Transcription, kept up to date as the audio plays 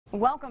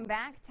Welcome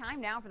back.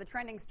 Time now for the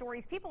trending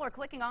stories people are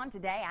clicking on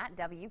today at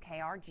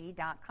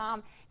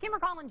WKRG.com. Kimber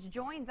Collins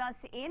joins us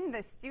in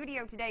the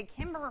studio today.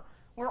 Kimber,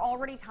 we're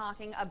already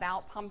talking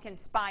about pumpkin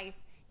spice.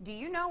 Do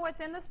you know what's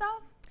in the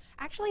stuff?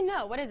 Actually,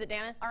 no. What is it,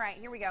 Dana? All right,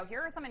 here we go.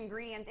 Here are some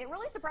ingredients. It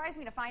really surprised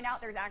me to find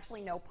out there's actually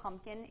no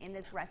pumpkin in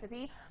this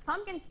recipe.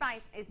 Pumpkin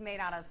spice is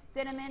made out of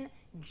cinnamon,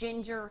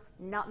 ginger,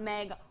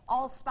 nutmeg,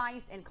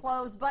 allspice, and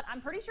cloves, but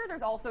I'm pretty sure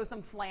there's also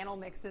some flannel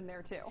mixed in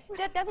there too.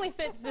 That definitely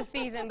fits the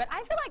season, but I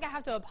feel like I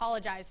have to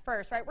apologize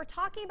first, right? We're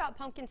talking about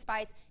pumpkin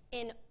spice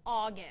in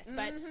August,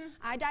 but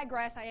I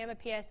digress. I am a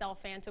PSL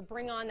fan, so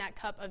bring on that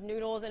cup of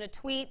noodles. In a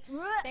tweet,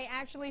 they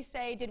actually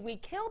say, did we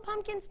kill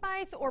pumpkin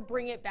spice or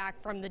bring it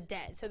back from the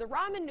dead? So the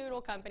ramen noodle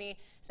company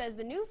says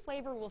the new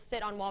flavor will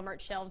sit on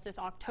Walmart shelves this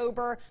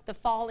October. The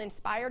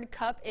fall-inspired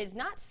cup is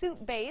not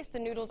soup-based. The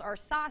noodles are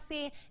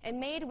saucy and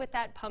made with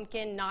that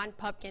pumpkin,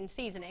 non-pumpkin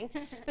seasoning.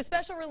 The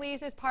special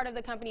release is part of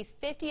the company's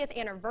 50th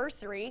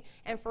anniversary,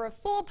 and for a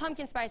full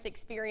pumpkin spice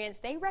experience,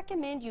 they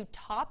recommend you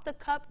top the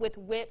cup with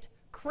whipped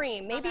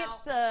cream. Maybe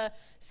it's the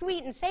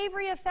sweet and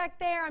savory effect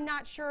there. I'm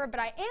not sure, but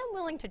I am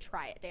willing to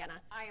try it, Dana.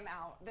 I am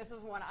out. This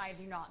is one I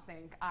do not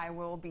think I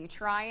will be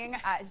trying.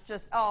 It's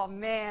just, oh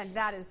man,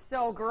 that is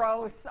so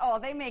gross. Oh,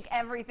 they make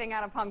everything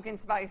out of pumpkin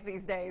spice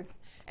these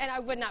days. And I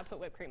would not put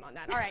whipped cream on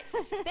that. All right.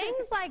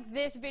 Things like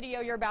this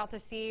video you're about to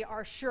see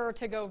are sure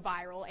to go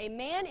viral. A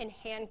man in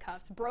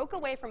handcuffs broke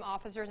away from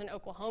officers in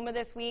Oklahoma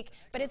this week,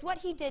 but it's what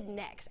he did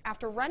next.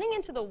 After running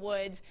into the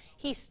woods,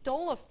 he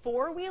stole a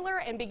four-wheeler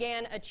and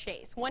began a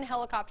chase. One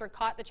helicopter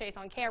caught the chase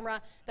on camera,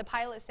 the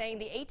pilot saying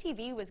the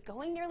ATV was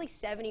going nearly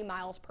 70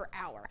 miles per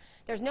hour.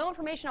 There's no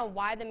information on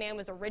why the man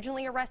was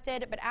originally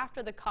arrested, but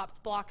after the cops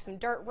blocked some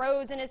dirt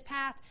roads in his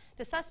path,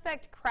 the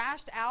suspect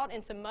crashed out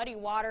in some muddy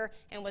water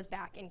and was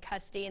back in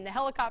custody. And the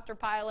helicopter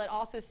pilot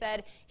also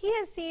said he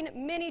has seen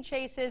many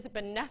chases,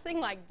 but nothing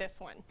like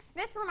this one.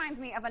 This reminds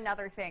me of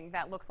another thing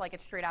that looks like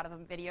it's straight out of a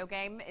video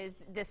game.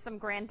 Is this some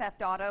Grand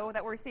Theft Auto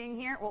that we're seeing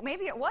here? Well,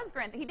 maybe it was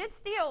Grand. He did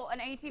steal an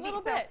ATV. A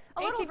little so bit.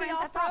 A little ATV Grand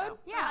Theft off-road? Auto.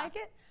 Yeah. I like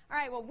it. All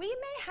right, well, we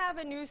may have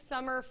a new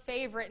summer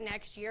favorite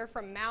next year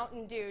from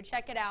Mountain Dew.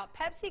 Check it out.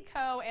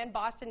 PepsiCo and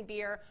Boston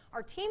Beer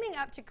are teaming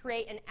up to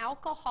create an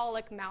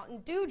alcoholic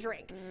Mountain Dew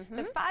drink.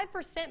 The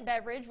 5%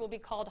 beverage will be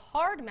called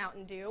Hard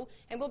Mountain Dew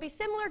and will be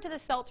similar to the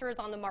seltzers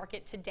on the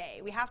market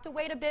today. We have to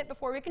wait a bit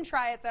before we can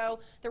try it, though.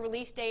 The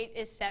release date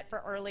is set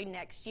for early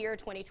next year,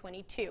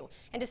 2022.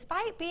 And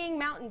despite being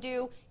Mountain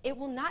Dew, it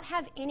will not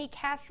have any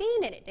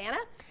caffeine in it, Dana.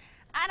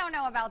 I don't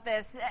know about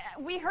this.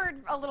 We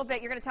heard a little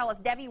bit. You're going to tell us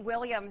Debbie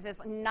Williams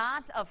is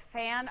not a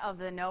fan of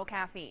the no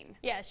caffeine.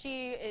 Yeah,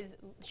 she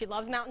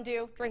loves Mountain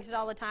Dew, drinks it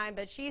all the time,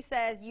 but she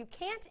says you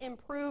can't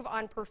improve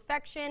on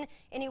perfection.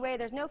 Anyway,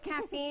 there's no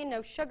caffeine,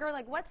 no sugar.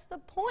 Like, what's the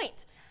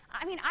point?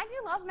 I mean, I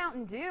do love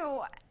Mountain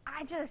Dew.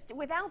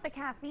 Without the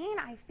caffeine,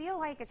 I feel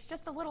like it's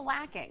just a little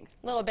lacking.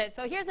 A little bit.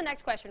 So here's the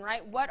next question,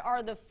 right? What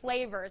are the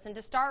flavors? And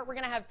to start, we're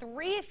going to have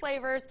 3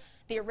 flavors: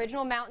 the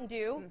original Mountain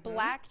Dew,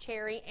 black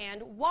cherry,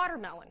 and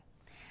watermelon.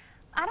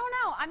 I don't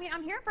know. I mean,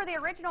 I'm here for the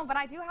original, but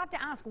I do have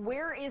to ask,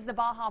 where is the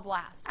Baja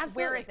Blast?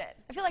 Absolutely. Where is it?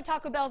 I feel like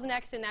Taco Bell's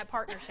next in that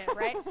partnership,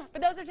 right? But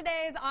those are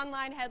today's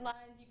online headlines.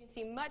 You can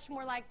see much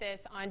more like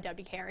this on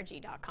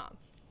WKRG.com.